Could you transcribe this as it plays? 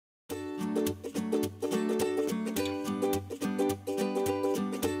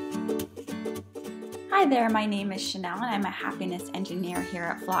Hi there, my name is Chanel and I'm a happiness engineer here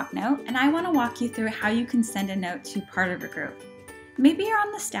at Flocknote, and I want to walk you through how you can send a note to part of a group. Maybe you're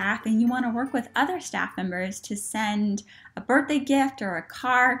on the staff and you want to work with other staff members to send a birthday gift or a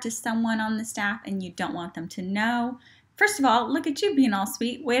card to someone on the staff and you don't want them to know. First of all, look at you being all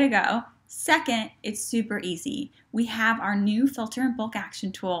sweet, way to go. Second, it's super easy. We have our new filter and bulk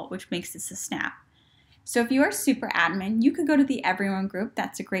action tool, which makes this a snap. So if you are super admin, you could go to the everyone group.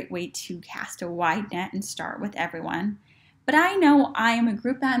 That's a great way to cast a wide net and start with everyone. But I know I am a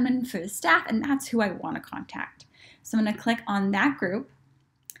group admin for the staff and that's who I want to contact. So I'm going to click on that group,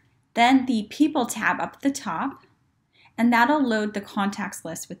 then the people tab up at the top, and that'll load the contacts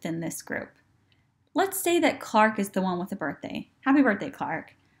list within this group. Let's say that Clark is the one with a birthday. Happy birthday,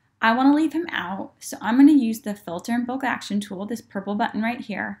 Clark. I want to leave him out, so I'm going to use the filter and bulk action tool, this purple button right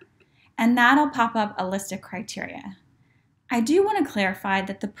here, and that'll pop up a list of criteria. I do want to clarify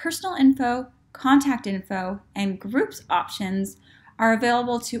that the personal info, contact info, and groups options are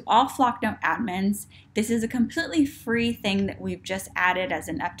available to all Flocknote admins. This is a completely free thing that we've just added as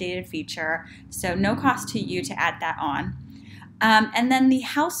an updated feature, so no cost to you to add that on. And then the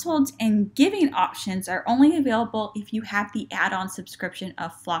households and giving options are only available if you have the add-on subscription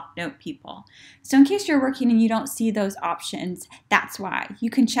of Flocknote People. So in case you're working and you don't see those options, that's why. You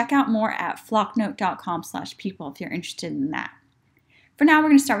can check out more at flocknote.com/people if you're interested in that. For now, we're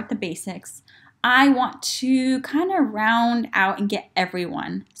going to start with the basics. I want to kind of round out and get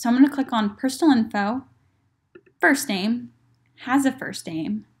everyone. So I'm going to click on personal info, first name, has a first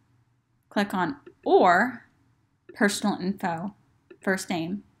name, click on or, personal info, first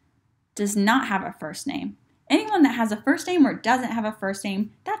name, does not have a first name. Anyone that has a first name or doesn't have a first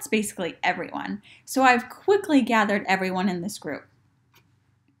name, that's basically everyone. So I've quickly gathered everyone in this group.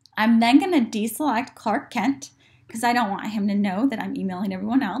 I'm then going to deselect Clark Kent because I don't want him to know that I'm emailing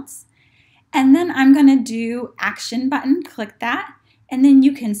everyone else. And then I'm going to do action button, click that, and then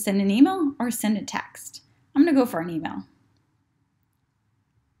you can send an email or send a text. I'm going to go for an email.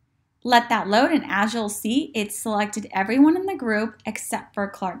 Let that load, and as you'll see, it selected everyone in the group except for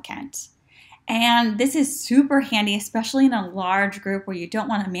Clark Kent. And this is super handy, especially in a large group where you don't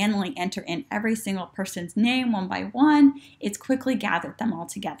want to manually enter in every single person's name one by one. It's quickly gathered them all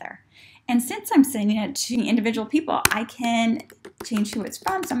together. And since I'm sending it to individual people, I can change who it's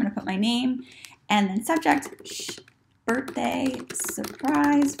from. So I'm going to put my name and then subject, birthday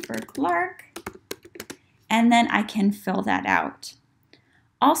surprise for Clark. And then I can fill that out.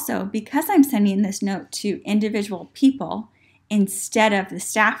 Also, because I'm sending this note to individual people instead of the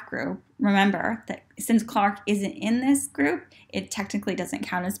staff group, remember that since Clark isn't in this group, it technically doesn't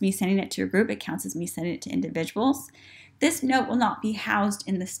count as me sending it to a group. It counts as me sending it to individuals. This note will not be housed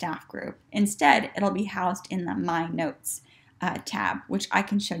in the staff group. Instead, it'll be housed in the My Notes tab, which I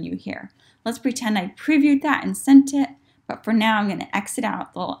can show you here. Let's pretend I previewed that and sent it, but for now I'm going to exit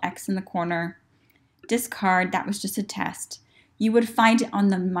out the little X in the corner, discard, that was just a test. You would find it on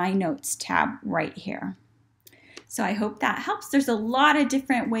the My Notes tab right here. So I hope that helps. There's a lot of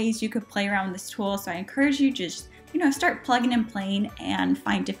different ways you could play around with this tool, so I encourage you to just start plugging and playing and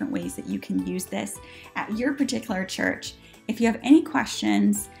find different ways that you can use this at your particular church. If you have any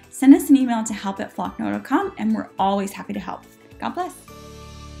questions, send us an email to help@flocknote.com and we're always happy to help. God bless.